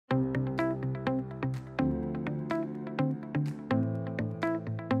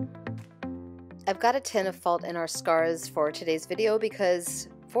I've got a tin of Fault in Our Scars for today's video because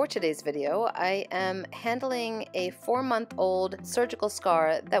for today's video, I am handling a 4-month-old surgical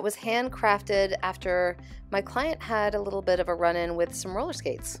scar that was handcrafted after my client had a little bit of a run-in with some roller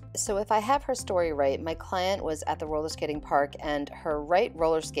skates. So if I have her story right, my client was at the roller skating park and her right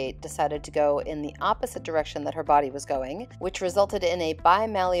roller skate decided to go in the opposite direction that her body was going, which resulted in a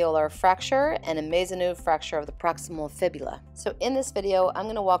bimalleolar fracture and a maisonneuve fracture of the proximal fibula. So in this video, I'm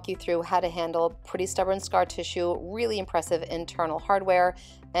going to walk you through how to handle pretty stubborn scar tissue, really impressive internal hardware,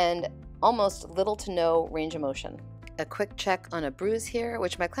 and almost little to no range of motion. A quick check on a bruise here,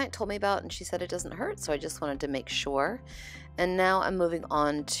 which my client told me about, and she said it doesn't hurt, so I just wanted to make sure. And now I'm moving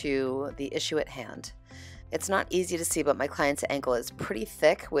on to the issue at hand. It's not easy to see, but my client's ankle is pretty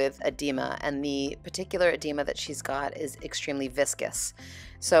thick with edema, and the particular edema that she's got is extremely viscous.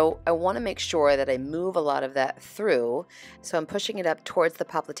 So I want to make sure that I move a lot of that through, so I'm pushing it up towards the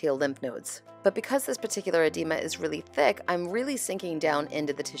popliteal lymph nodes. But because this particular edema is really thick, I'm really sinking down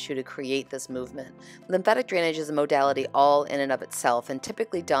into the tissue to create this movement. Lymphatic drainage is a modality all in and of itself and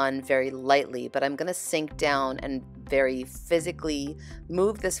typically done very lightly, but I'm going to sink down and very physically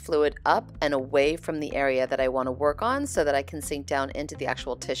move this fluid up and away from the area that I want to work on so that I can sink down into the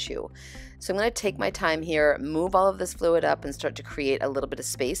actual tissue. So I'm going to take my time here, move all of this fluid up and start to create a little bit of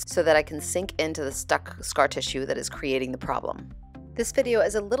space so that I can sink into the stuck scar tissue that is creating the problem. This video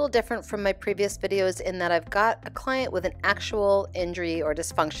is a little different from my previous videos in that I've got a client with an actual injury or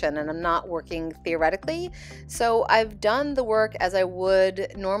dysfunction and I'm not working theoretically. So I've done the work as I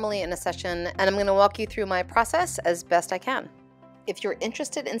would normally in a session, and I'm going to walk you through my process as best I can. If you're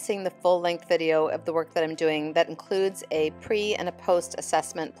interested in seeing the full-length video of the work that I'm doing that includes a pre and a post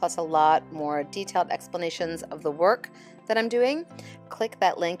assessment plus a lot more detailed explanations of the work that I'm doing, click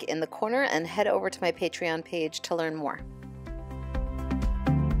that link in the corner and head over to my Patreon page to learn more.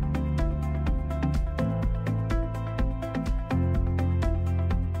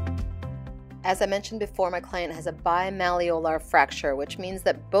 As I mentioned before, my client has a bimalleolar fracture, which means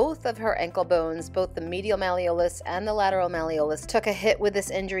that both of her ankle bones, both the medial malleolus and the lateral malleolus, took a hit with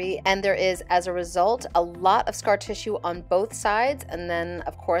this injury, and there is, as a result, a lot of scar tissue on both sides, and then,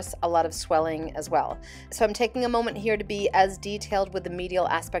 of course, a lot of swelling as well. So I'm taking a moment here to be as detailed with the medial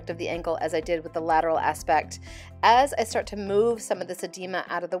aspect of the ankle as I did with the lateral aspect. As I start to move some of this edema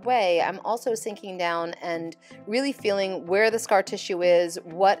out of the way, I'm also sinking down and really feeling where the scar tissue is,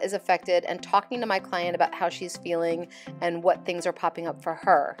 what is affected, and talking to my client about how she's feeling and what things are popping up for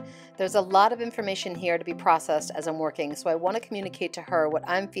her. There's a lot of information here to be processed as I'm working, so I want to communicate to her what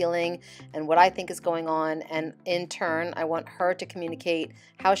I'm feeling and what I think is going on, and in turn, I want her to communicate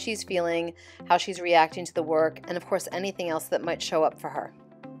how she's feeling, how she's reacting to the work, and of course, anything else that might show up for her.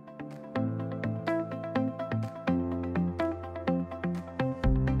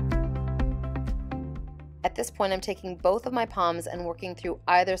 At this point, I'm taking both of my palms and working through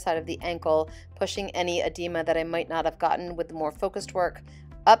either side of the ankle, pushing any edema that I might not have gotten with the more focused work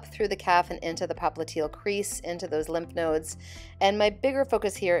up through the calf and into the popliteal crease, into those lymph nodes. And my bigger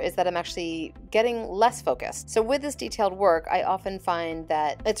focus here is that I'm actually getting less focused. So with this detailed work, I often find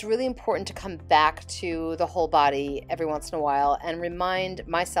that it's really important to come back to the whole body every once in a while and remind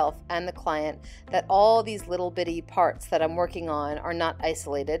myself and the client that all these little bitty parts that I'm working on are not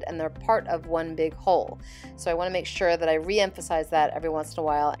isolated and they're part of one big whole. So I want to make sure that I re-emphasize that every once in a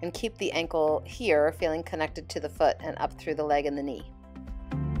while and keep the ankle here feeling connected to the foot and up through the leg and the knee.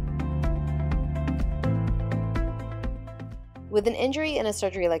 With an injury and a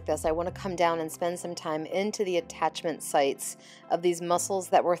surgery like this, I want to come down and spend some time into the attachment sites of these muscles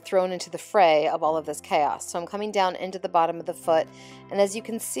that were thrown into the fray of all of this chaos. So I'm coming down into the bottom of the foot, and as you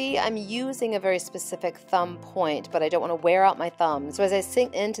can see, I'm using a very specific thumb point, but I don't want to wear out my thumb. So as I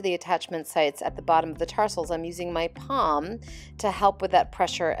sink into the attachment sites at the bottom of the tarsals, I'm using my palm to help with that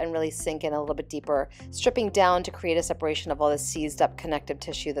pressure and really sink in a little bit deeper, stripping down to create a separation of all this seized up connective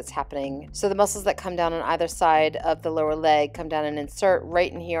tissue that's happening. So the muscles that come down on either side of the lower leg come down and insert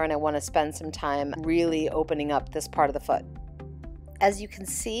right in here, and I want to spend some time really opening up this part of the foot. As you can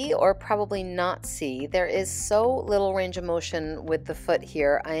see, or probably not see, there is so little range of motion with the foot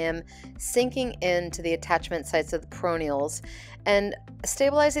here. I am sinking into the attachment sites of the peroneals and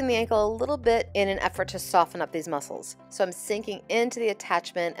stabilizing the ankle a little bit in an effort to soften up these muscles. So I'm sinking into the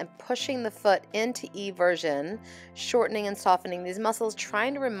attachment and pushing the foot into eversion, shortening and softening these muscles,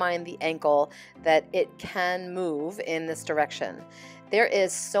 trying to remind the ankle that it can move in this direction. There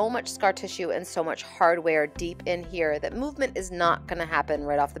is so much scar tissue and so much hardware deep in here that movement is not going to happen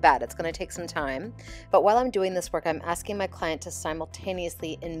right off the bat. It's going to take some time. But while I'm doing this work, I'm asking my client to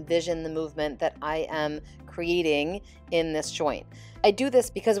simultaneously envision the movement that I am creating in this joint. I do this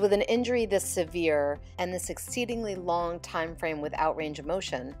because with an injury this severe and this exceedingly long time frame without range of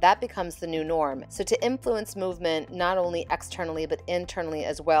motion, that becomes the new norm. So to influence movement not only externally but internally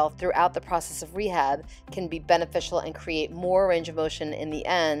as well throughout the process of rehab can be beneficial and create more range of motion in the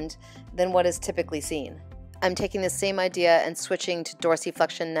end than what is typically seen. I'm taking the same idea and switching to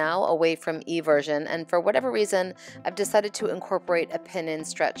dorsiflexion now away from eversion, and for whatever reason, I've decided to incorporate a pin-in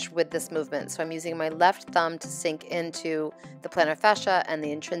stretch with this movement. So I'm using my left thumb to sink into the plantar fascia and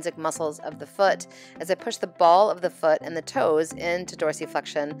the intrinsic muscles of the foot as I push the ball of the foot and the toes into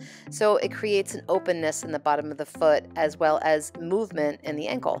dorsiflexion. So it creates an openness in the bottom of the foot as well as movement in the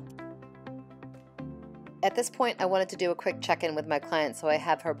ankle. At this point, I wanted to do a quick check-in with my client, so I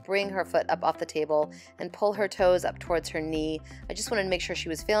have her bring her foot up off the table and pull her toes up towards her knee. I just wanted to make sure she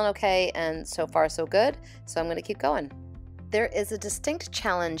was feeling okay, and so far so good, so I'm going to keep going. There is a distinct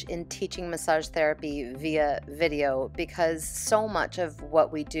challenge in teaching massage therapy via video because so much of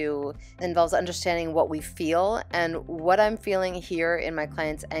what we do involves understanding what we feel, and what I'm feeling here in my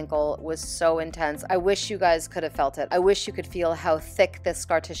client's ankle was so intense. I wish you guys could have felt it. I wish you could feel how thick this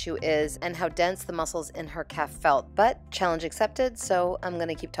scar tissue is and how dense the muscles in her calf felt, but challenge accepted, so I'm going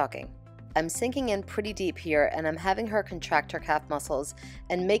to keep talking. I'm sinking in pretty deep here, and I'm having her contract her calf muscles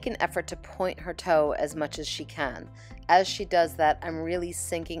and make an effort to point her toe as much as she can. As she does that, I'm really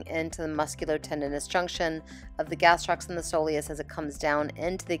sinking into the musculotendinous junction of the gastrocs and the soleus as it comes down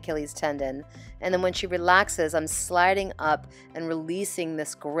into the Achilles tendon. And then when she relaxes, I'm sliding up and releasing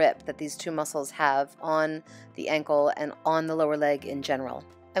this grip that these two muscles have on the ankle and on the lower leg in general.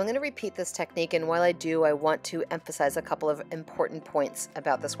 I'm going to repeat this technique, and while I do, I want to emphasize a couple of important points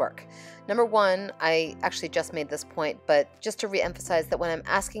about this work. Number one, I actually just made this point, but just to re-emphasize that when I'm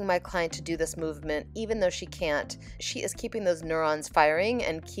asking my client to do this movement, even though she can't, she is keeping those neurons firing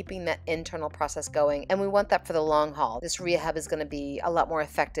and keeping that internal process going, and we want that for the long haul. This rehab is going to be a lot more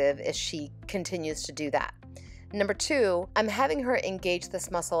effective if she continues to do that. Number two, I'm having her engage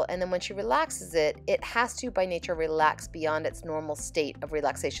this muscle, and then when she relaxes it, it has to by nature relax beyond its normal state of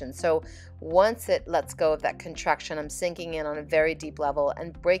relaxation. So once it lets go of that contraction, I'm sinking in on a very deep level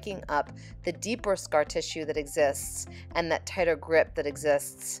and breaking up the deeper scar tissue that exists and that tighter grip that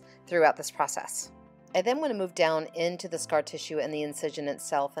exists throughout this process. I then want to move down into the scar tissue and the incision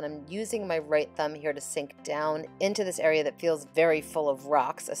itself, and I'm using my right thumb here to sink down into this area that feels very full of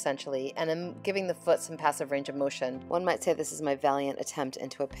rocks, essentially, and I'm giving the foot some passive range of motion. One might say this is my valiant attempt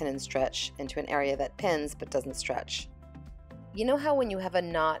into a pin and stretch, into an area that pins but doesn't stretch. You know how when you have a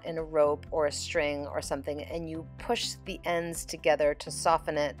knot in a rope or a string or something and you push the ends together to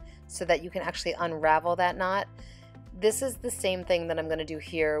soften it so that you can actually unravel that knot? This is the same thing that I'm going to do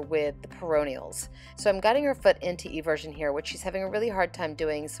here with the peroneals. So I'm guiding her foot into eversion here, which she's having a really hard time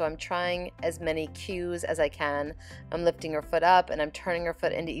doing, so I'm trying as many cues as I can. I'm lifting her foot up and I'm turning her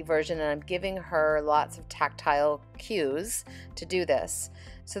foot into eversion, and I'm giving her lots of tactile cues to do this,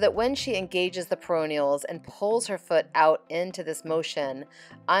 so that when she engages the peroneals and pulls her foot out into this motion,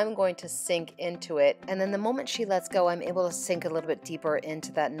 I'm going to sink into it, and then the moment she lets go, I'm able to sink a little bit deeper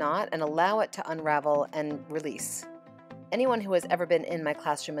into that knot and allow it to unravel and release. Anyone who has ever been in my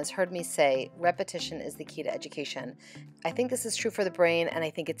classroom has heard me say repetition is the key to education. I think this is true for the brain, and I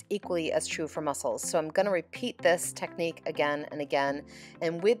think it's equally as true for muscles. So I'm going to repeat this technique again and again,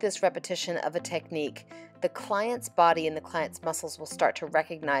 and with this repetition of a technique, the client's body and the client's muscles will start to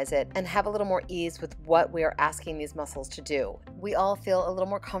recognize it and have a little more ease with what we are asking these muscles to do. We all feel a little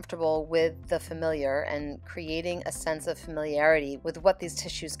more comfortable with the familiar, and creating a sense of familiarity with what these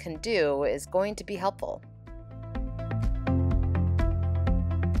tissues can do is going to be helpful.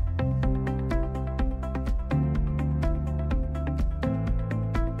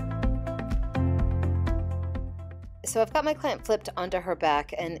 So I've got my client flipped onto her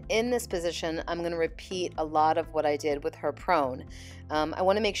back, and in this position, I'm going to repeat a lot of what I did with her prone. I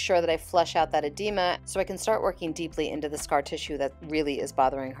want to make sure that I flush out that edema so I can start working deeply into the scar tissue that really is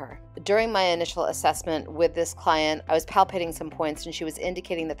bothering her. During my initial assessment with this client, I was palpating some points, and she was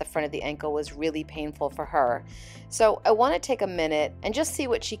indicating that the front of the ankle was really painful for her. So I want to take a minute and just see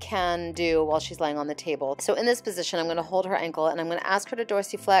what she can do while she's laying on the table. So in this position, I'm going to hold her ankle, and I'm going to ask her to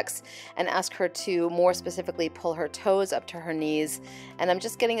dorsiflex and ask her to more specifically pull her toes up to her knees, and I'm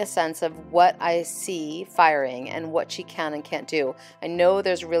just getting a sense of what I see firing and what she can and can't do. I know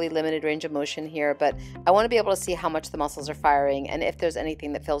there's really limited range of motion here, but I want to be able to see how much the muscles are firing and if there's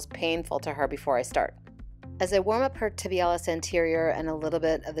anything that feels painful to her before I start. As I warm up her tibialis anterior and a little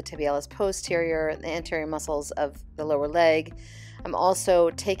bit of the tibialis posterior, the anterior muscles of the lower leg, I'm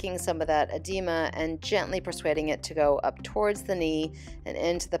also taking some of that edema and gently persuading it to go up towards the knee and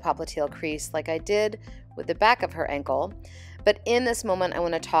into the popliteal crease like I did with the back of her ankle. But in this moment, I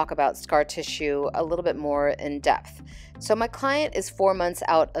want to talk about scar tissue a little bit more in depth. So my client is 4 months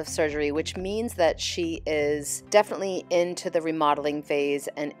out of surgery, which means that she is definitely into the remodeling phase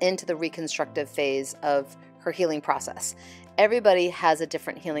and into the reconstructive phase of her healing process. Everybody has a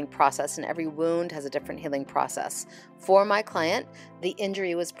different healing process, and every wound has a different healing process. For my client, the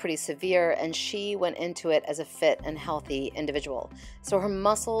injury was pretty severe, and she went into it as a fit and healthy individual. So her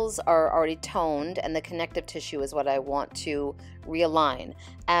muscles are already toned, and the connective tissue is what I want to realign.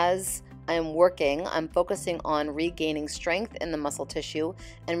 As I'm focusing on regaining strength in the muscle tissue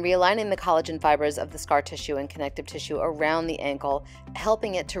and realigning the collagen fibers of the scar tissue and connective tissue around the ankle,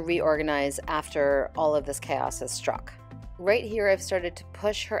 helping it to reorganize after all of this chaos has struck. Right here, I've started to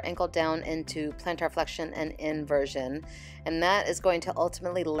push her ankle down into plantar flexion and inversion, and that is going to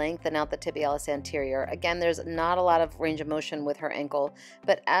ultimately lengthen out the tibialis anterior. Again, there's not a lot of range of motion with her ankle,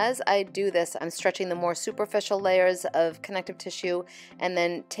 but as I do this, I'm stretching the more superficial layers of connective tissue and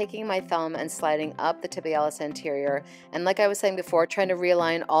then taking my thumb and sliding up the tibialis anterior. And like I was saying before, trying to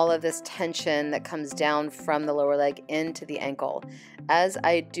realign all of this tension that comes down from the lower leg into the ankle. As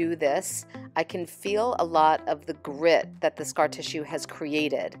I do this, I can feel a lot of the grit that the scar tissue has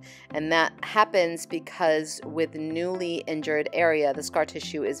created. And that happens because with newly injured area, the scar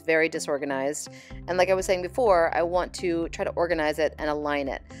tissue is very disorganized. And like I was saying before, I want to try to organize it and align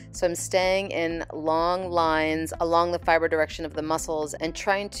it. So I'm staying in long lines along the fiber direction of the muscles and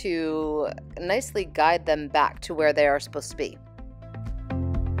trying to nicely guide them back to where they are supposed to be.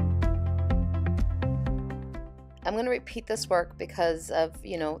 I'm going to repeat this work because of,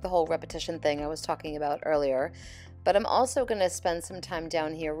 the whole repetition thing I was talking about earlier. But I'm also going to spend some time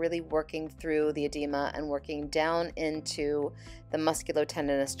down here really working through the edema and working down into the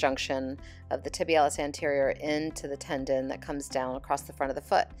musculotendinous junction of the tibialis anterior into the tendon that comes down across the front of the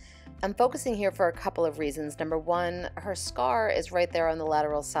foot. I'm focusing here for a couple of reasons. Number one, her scar is right there on the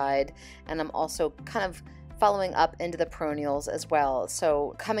lateral side, and I'm also kind of following up into the peroneals as well.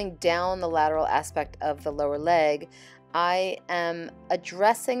 So coming down the lateral aspect of the lower leg, I am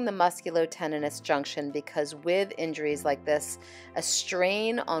addressing the musculotendinous junction because with injuries like this, a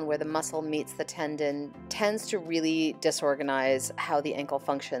strain on where the muscle meets the tendon tends to really disorganize how the ankle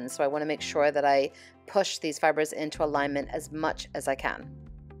functions. So I want to make sure that I push these fibers into alignment as much as I can.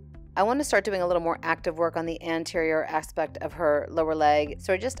 I want to start doing a little more active work on the anterior aspect of her lower leg.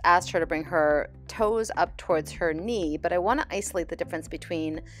 So I just asked her to bring her toes up towards her knee, but I want to isolate the difference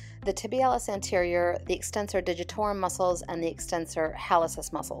between the tibialis anterior, the extensor digitorum muscles, and the extensor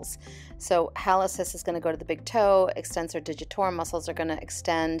hallucis muscles. So hallucis is going to go to the big toe, extensor digitorum muscles are going to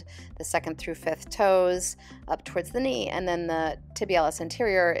extend the second through fifth toes up towards the knee, and then the tibialis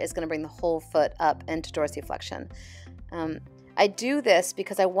anterior is going to bring the whole foot up into dorsiflexion. I do this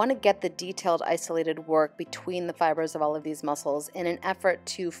because I want to get the detailed isolated work between the fibers of all of these muscles in an effort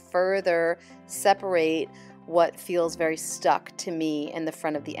to further separate what feels very stuck to me in the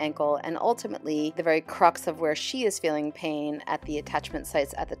front of the ankle and ultimately the very crux of where she is feeling pain at the attachment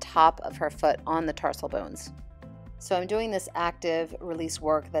sites at the top of her foot on the tarsal bones. So I'm doing this active release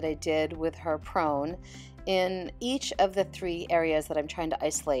work that I did with her prone. In each of the three areas that I'm trying to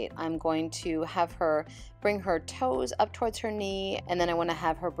isolate, I'm going to have her bring her toes up towards her knee, and then I want to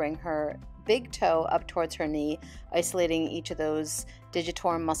have her bring her big toe up towards her knee, isolating each of those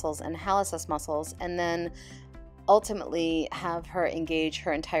digitorum muscles and hallucis muscles, and then ultimately have her engage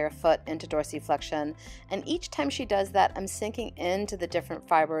her entire foot into dorsiflexion. And each time she does that, I'm sinking into the different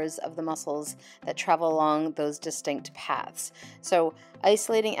fibers of the muscles that travel along those distinct paths. So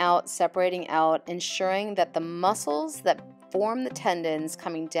isolating out, separating out, ensuring that the muscles that form the tendons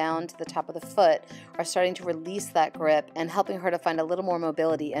coming down to the top of the foot are starting to release that grip and helping her to find a little more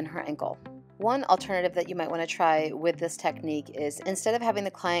mobility in her ankle. One alternative that you might want to try with this technique is instead of having the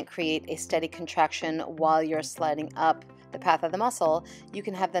client create a steady contraction while you're sliding up the path of the muscle, you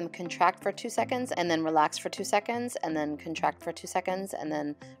can have them contract for 2 seconds and then relax for 2 seconds and then contract for 2 seconds and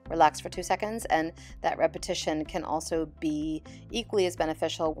then relax for 2 seconds. And that repetition can also be equally as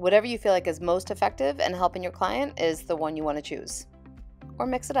beneficial. Whatever you feel like is most effective and helping your client is the one you want to choose. Or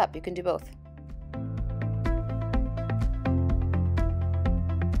mix it up, you can do both.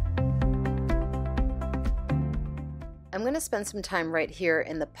 I'm I'm going to spend some time right here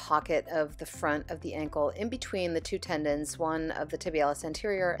in the pocket of the front of the ankle, in between the two tendons, one of the tibialis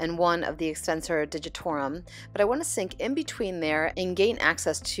anterior and one of the extensor digitorum. But I want to sink in between there and gain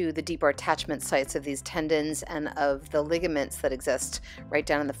access to the deeper attachment sites of these tendons and of the ligaments that exist right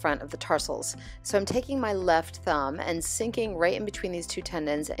down in the front of the tarsals. So I'm taking my left thumb and sinking right in between these two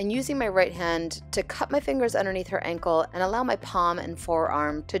tendons and using my right hand to cup my fingers underneath her ankle and allow my palm and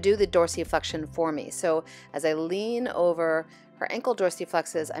forearm to do the dorsiflexion for me. So as I lean over her ankle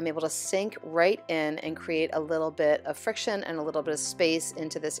dorsiflexes, I'm able to sink right in and create a little bit of friction and a little bit of space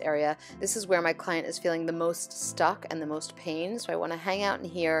into this area. This is where my client is feeling the most stuck and the most pain. So I want to hang out in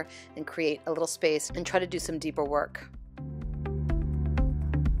here and create a little space and try to do some deeper work.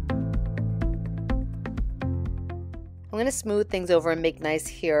 I'm going to smooth things over and make nice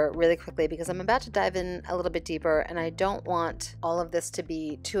here really quickly because I'm about to dive in a little bit deeper and I don't want all of this to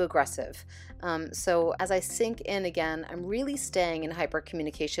be too aggressive. So as I sink in again, I'm really staying in hyper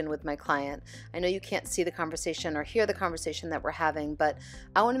communication with my client. I know you can't see the conversation or hear the conversation that we're having, but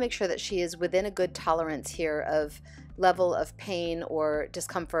I want to make sure that she is within a good tolerance here of level of pain or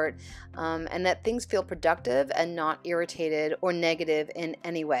discomfort, and that things feel productive and not irritated or negative in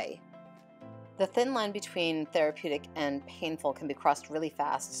any way. The thin line between therapeutic and painful can be crossed really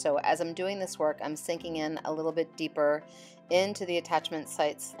fast. So as I'm doing this work, I'm sinking in a little bit deeper into the attachment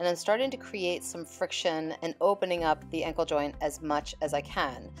sites, and I'm starting to create some friction and opening up the ankle joint as much as I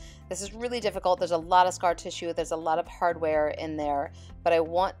can. This is really difficult. There's a lot of scar tissue. There's a lot of hardware in there, but I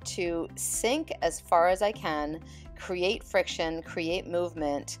want to sink as far as I can, create friction, create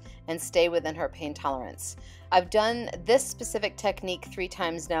movement, and stay within her pain tolerance. I've done this specific technique 3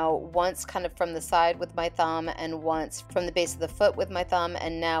 times now, once kind of from the side with my thumb and once from the base of the foot with my thumb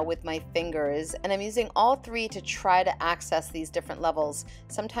and now with my fingers. And I'm using all 3 to try to access these different levels.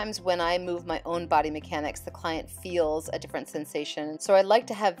 Sometimes when I move my own body mechanics, the client feels a different sensation. So I like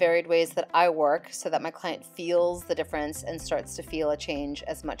to have varied ways that I work so that my client feels the difference and starts to feel a change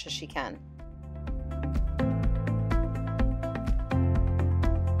as much as she can.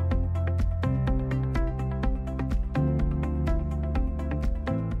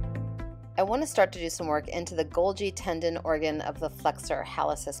 I want to start to do some work into the Golgi tendon organ of the flexor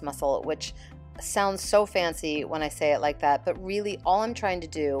hallucis muscle, which sounds so fancy when I say it like that, but really all I'm trying to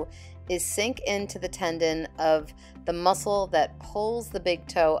do is sink into the tendon of the muscle that pulls the big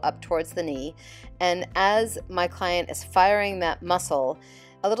toe up towards the knee. And as my client is firing that muscle,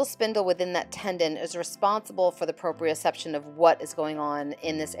 a little spindle within that tendon is responsible for the proprioception of what is going on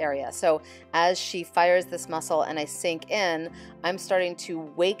in this area. So as she fires this muscle and I sink in, I'm starting to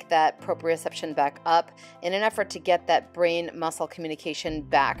wake that proprioception back up in an effort to get that brain-muscle communication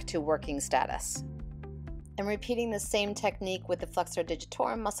back to working status. I'm repeating the same technique with the flexor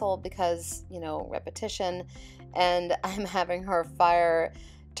digitorum muscle because, repetition, and I'm having her fire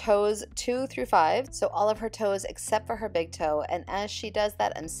toes 2 through 5, so all of her toes except for her big toe. And as she does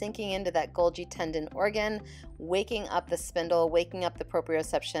that, I'm sinking into that Golgi tendon organ, waking up the spindle, waking up the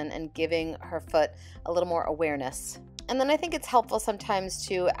proprioception, and giving her foot a little more awareness. And then I think it's helpful sometimes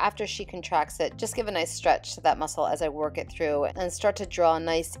to, after she contracts it, just give a nice stretch to that muscle as I work it through and start to draw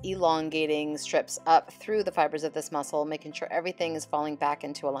nice elongating strips up through the fibers of this muscle, making sure everything is falling back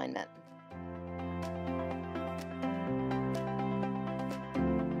into alignment.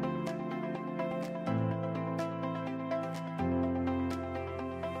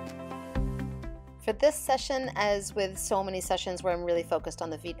 For this session, as with so many sessions where I'm really focused on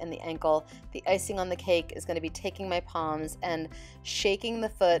the feet and the ankle, the icing on the cake is going to be taking my palms and shaking the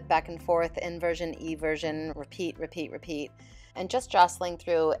foot back and forth, inversion, eversion, repeat, repeat, repeat, and just jostling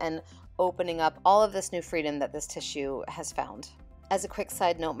through and opening up all of this new freedom that this tissue has found. As a quick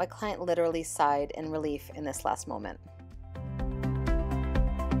side note, my client literally sighed in relief in this last moment.